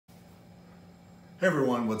Hey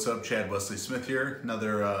everyone, what's up? Chad Wesley Smith here.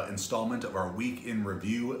 Another installment of our Week in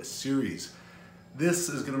Review series. This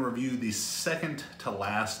is going to review the second to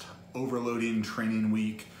last overloading training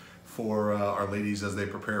week for our ladies as they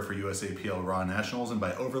prepare for USAPL Raw Nationals. And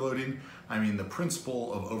by overloading, I mean the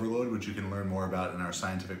principle of overload, which you can learn more about in our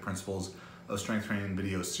Scientific Principles of Strength Training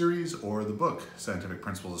video series or the book Scientific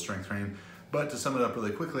Principles of Strength Training. But to sum it up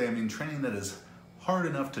really quickly, I mean training that is hard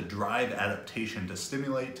enough to drive adaptation, to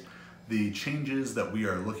stimulate the changes that we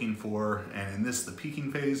are looking for, and in this, the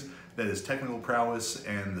peaking phase, that is technical prowess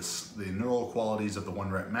and the neural qualities of the 1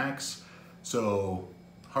 rep max. So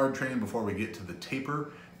hard training before we get to the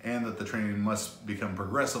taper, and that the training must become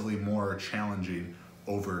progressively more challenging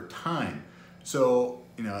over time. So,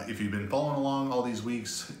 if you've been following along all these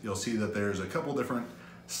weeks, you'll see that there's a couple different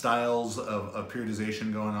styles of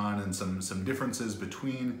periodization going on and some differences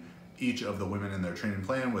between each of the women in their training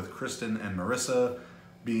plan, with Kristen and Marisa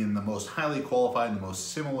being the most highly qualified and the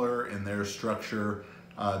most similar in their structure.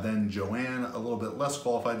 Then Joanne, a little bit less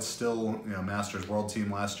qualified, still Masters World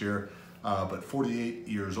Team last year, but 48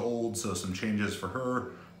 years old, so some changes for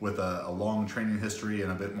her with a long training history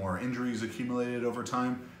and a bit more injuries accumulated over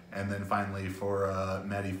time. And then finally for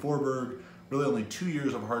Maddy Forberg, really only 2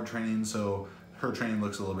 years of hard training, so her training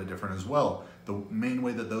looks a little bit different as well. The main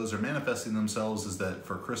way that those are manifesting themselves is that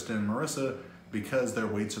for Kristen and Marisa, because their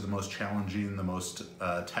weights are the most challenging, the most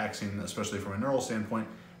taxing, especially from a neural standpoint,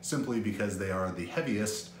 simply because they are the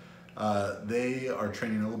heaviest, they are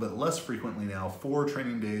training a little bit less frequently now, 4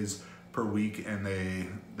 training days per week, and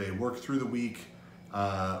they work through the week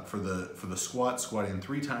for the squatting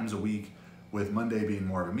 3 times a week, with Monday being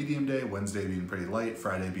more of a medium day, Wednesday being pretty light,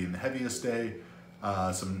 Friday being the heaviest day.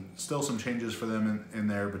 Still some changes for them in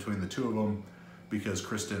there between the two of them, because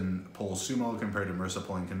Kristen pulls sumo compared to Marisa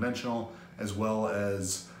pulling conventional, as well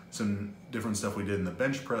as some different stuff we did in the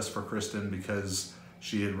bench press for Kristen, because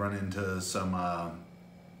she had run into some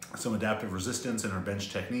adaptive resistance in her bench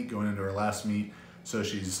technique going into her last meet. So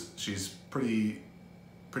she's pretty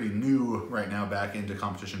new right now back into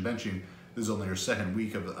competition benching. This is only her second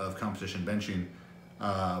week of competition benching.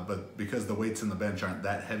 But because the weights in the bench aren't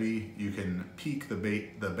that heavy, you can peak the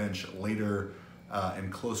bench later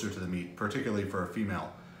and closer to the meet, particularly for a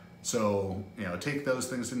female. So take those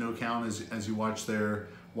things into account as you watch their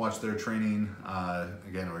training.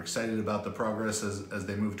 Again, we're excited about the progress as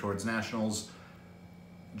they move towards nationals.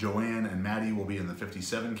 Joanne and Maddy will be in the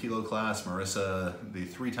 57 kilo class. Marisa, the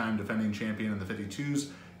 3-time defending champion in the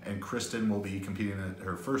 52s, and Kristen will be competing at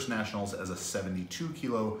her first nationals as a 72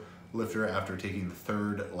 kilo lifter after taking the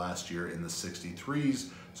 3rd last year in the 63s.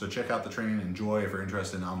 So check out the training, enjoy. If you're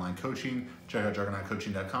interested in online coaching, check out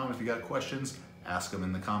juggernautcoaching.com. If you got questions, ask them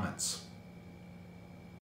in the comments.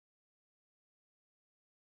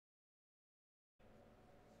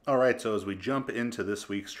 All right, so as we jump into this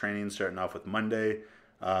week's training, starting off with Monday,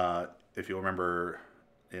 if you'll remember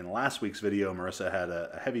in last week's video, Marisa had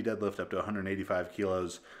a heavy deadlift up to 185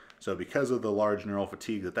 kilos. So because of the large neural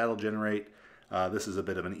fatigue that'll generate, this is a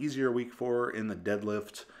bit of an easier week for her in the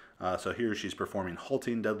deadlift. So here she's performing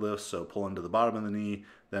halting deadlifts, so pulling to the bottom of the knee,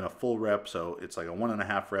 then a full rep, so it's like a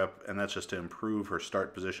 1.5 rep, and that's just to improve her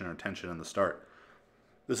start position or tension in the start.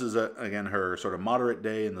 This is, again, her sort of moderate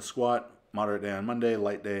day in the squat, moderate day on Monday,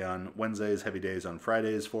 light day on Wednesdays, heavy days on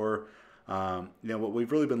Fridays for her. What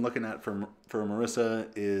we've really been looking at for Marisa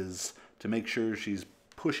is to make sure she's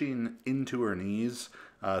pushing into her knees,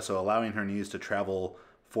 so allowing her knees to travel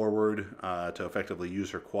forward to effectively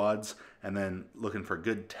use her quads, and then looking for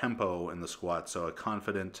good tempo in the squat, so a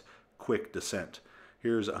confident, quick descent.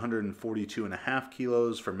 Here's 142.5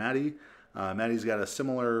 kilos for Maddy. Maddy's got a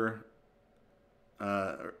similar,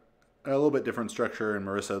 a little bit different structure in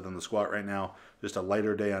Marisa than the squat right now. Just a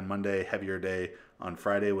lighter day on Monday, heavier day on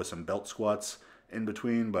Friday with some belt squats in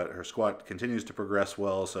between, but her squat continues to progress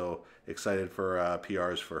well, so excited for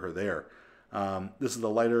PRs for her there. This is the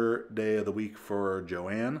lighter day of the week for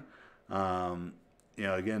Joanne.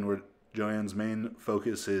 Again, Joanne's main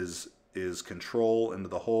focus is control into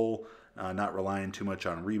the hole, not relying too much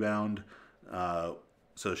on rebound,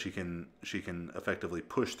 so she can effectively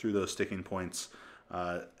push through those sticking points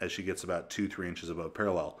as she gets about 2-3 inches above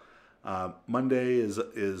parallel. Monday is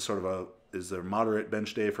their moderate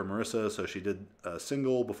bench day for Marisa, so she did a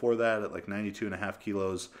single before that at like 92.5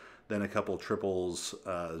 kilos. Then a couple triples,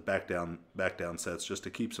 back down sets, just to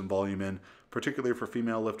keep some volume in, particularly for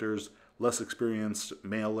female lifters, less experienced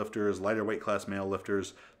male lifters, lighter weight class male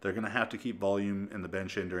lifters. They're going to have to keep volume in the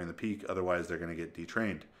bench in during the peak, otherwise they're going to get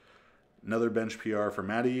detrained. Another bench PR for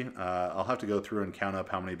Maddy. I'll have to go through and count up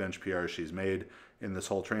how many bench PRs she's made in this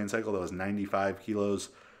whole training cycle. That was 95 kilos.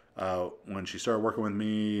 When she started working with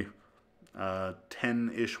me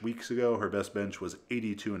 10-ish weeks ago, her best bench was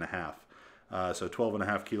 82.5. So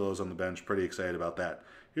 12.5 kilos on the bench. Pretty excited about that.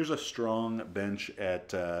 Here's a strong bench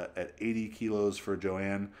at 80 kilos for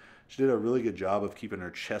Joanne. She did a really good job of keeping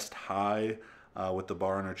her chest high with the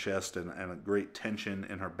bar on her chest and a great tension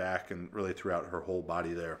in her back and really throughout her whole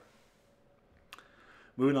body there.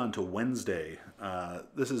 Moving on to Wednesday.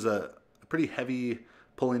 This is a pretty heavy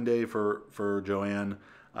pulling day for Joanne.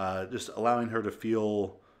 Just allowing her to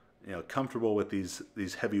feel comfortable with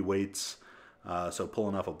these heavy weights. So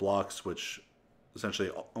pulling off of blocks, which essentially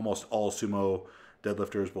almost all sumo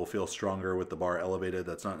deadlifters will feel stronger with the bar elevated.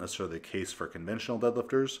 That's not necessarily the case for conventional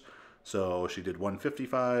deadlifters. So she did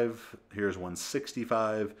 155, here's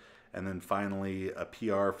 165, and then finally a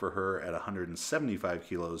PR for her at 175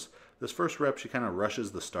 kilos. This first rep, she kind of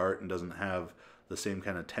rushes the start and doesn't have the same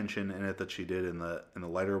kind of tension in it that she did in the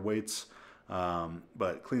lighter weights.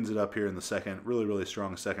 But cleans it up here in the second. Really, really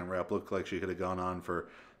strong second rep. Looked like she could have gone on for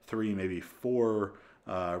 3, maybe 4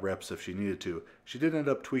 reps if she needed to. She did end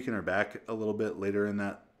up tweaking her back a little bit later in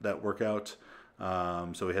that workout.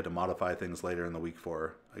 So we had to modify things later in the week for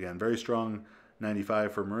her. Again, very strong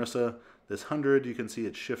 95 for Marisa. This 100, you can see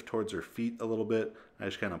it shift towards her feet a little bit. I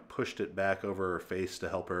just kind of pushed it back over her face to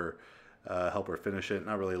help her finish it.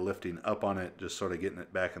 Not really lifting up on it, just sort of getting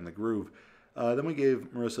it back in the groove. Then we gave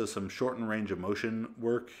Marisa some shortened range of motion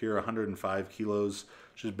work here, 105 kilos.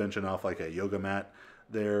 She's benching off like a yoga mat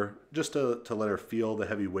there, just to let her feel the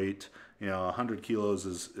heavy weight. 100 kilos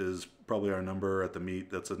is probably our number at the meet.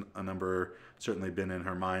 That's a number certainly been in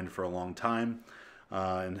her mind for a long time,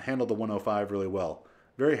 and handled the 105 really well.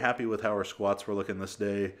 Very happy with how her squats were looking this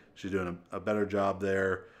day. She's doing a better job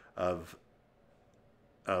there of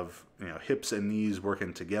hips and knees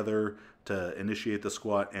working together to initiate the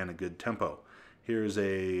squat and a good tempo. Here's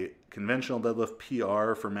a conventional deadlift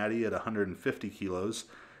PR for Maddy at 150 kilos,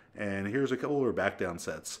 and here's a couple of her back down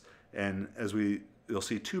sets. And you'll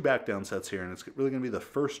see 2 back down sets here, and it's really going to be the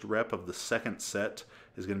first rep of the second set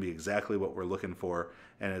is going to be exactly what we're looking for,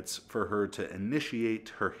 and it's for her to initiate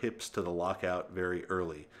her hips to the lockout very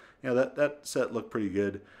early. That set looked pretty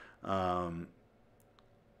good.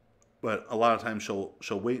 But a lot of times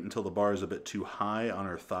she'll wait until the bar is a bit too high on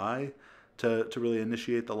her thigh to really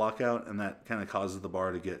initiate the lockout, and that kind of causes the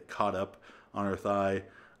bar to get caught up on her thigh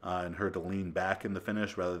and her to lean back in the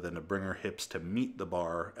finish rather than to bring her hips to meet the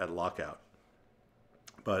bar at lockout.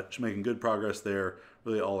 But she's making good progress there,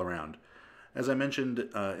 really all around. As I mentioned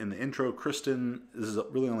in the intro, this is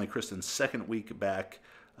really only Kristen's second week back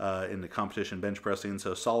in the competition bench pressing,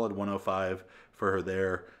 so solid 105 for her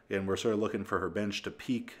there. And we're sort of looking for her bench to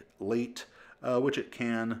peak late, which it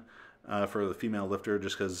can for the female lifter,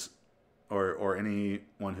 just because, or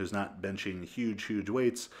anyone who's not benching huge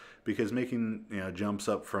weights, because making jumps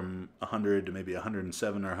up from 100 to maybe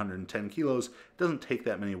 107 or 110 kilos doesn't take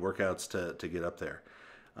that many workouts to get up there.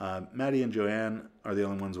 Maddy and Joanne are the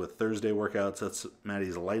only ones with Thursday workouts. That's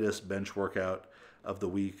Maddy's lightest bench workout of the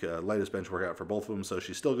week, lightest bench workout for both of them. So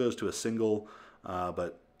she still goes to a single,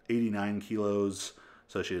 but 89 kilos.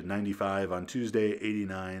 So she did 95 on Tuesday,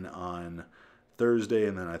 89 on Thursday,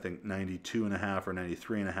 and then I think 92.5 or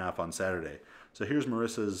 93.5 on Saturday. So here's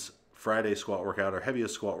Marisa's Friday squat workout, her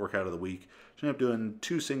heaviest squat workout of the week. She ended up doing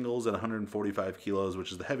 2 singles at 145 kilos,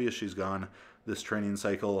 which is the heaviest she's gone this training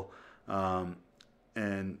cycle.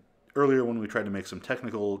 And earlier when we tried to make some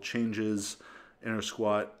technical changes in her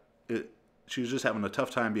squat, she was just having a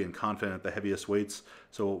tough time being confident at the heaviest weights.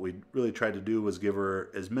 So what we really tried to do was give her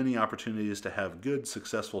as many opportunities to have good,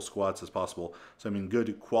 successful squats as possible. So I mean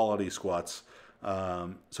good quality squats.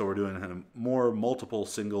 So we're doing kind of more multiple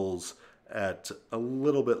singles at a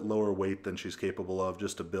little bit lower weight than she's capable of,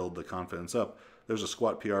 just to build the confidence up. There's a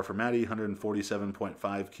squat PR for Maddy,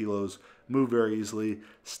 147.5 kilos, moved very easily,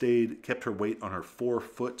 kept her weight on her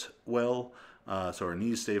forefoot well, so her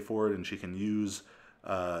knees stay forward and she can use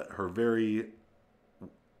her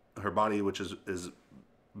body, which is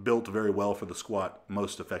built very well for the squat,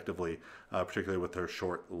 most effectively, particularly with her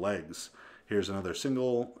short legs. Here's another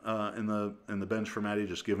single in the bench for Maddy,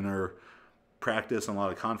 just giving her practice and a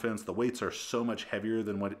lot of confidence. The weights are so much heavier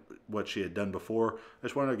than what she had done before. I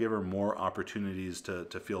just wanted to give her more opportunities to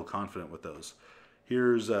feel confident with those.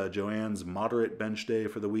 Here's Joanne's moderate bench day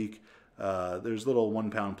for the week. There's little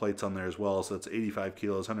 1 pound plates on there as well, so that's 85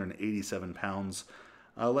 kilos, 187 pounds.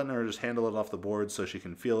 Letting her just handle it off the board so she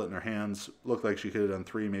can feel it in her hands. Looked like she could have done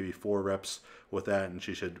 3, maybe 4 reps with that, and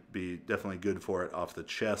she should be definitely good for it off the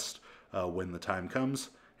chest when the time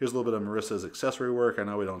comes. Here's a little bit of Marisa's accessory work. I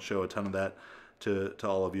know we don't show a ton of that to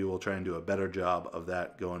all of you. We'll try and do a better job of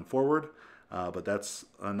that going forward. But that's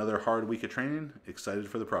another hard week of training. Excited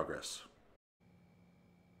for the progress.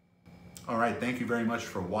 All right, thank you very much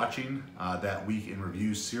for watching that Week in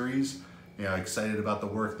Review series. Excited about the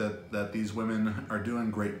work that these women are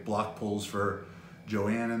doing. Great block pulls for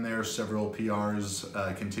Joanne in there, several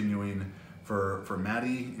PRs continuing for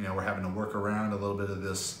Maddy. We're having to work around a little bit of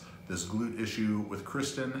this glute issue with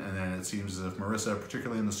Kristen, and then it seems as if Marisa,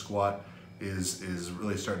 particularly in the squat, is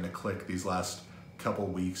really starting to click these last couple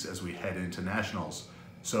weeks as we head into nationals.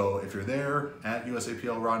 So if you're there at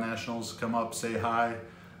USAPL Raw Nationals, come up, say hi,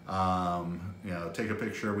 take a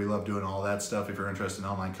picture. We love doing all that stuff. If you're interested in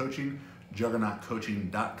online coaching,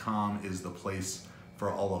 juggernautcoaching.com is the place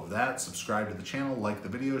for all of that. Subscribe to the channel, like the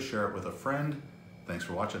video, share it with a friend. Thanks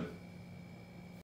for watching.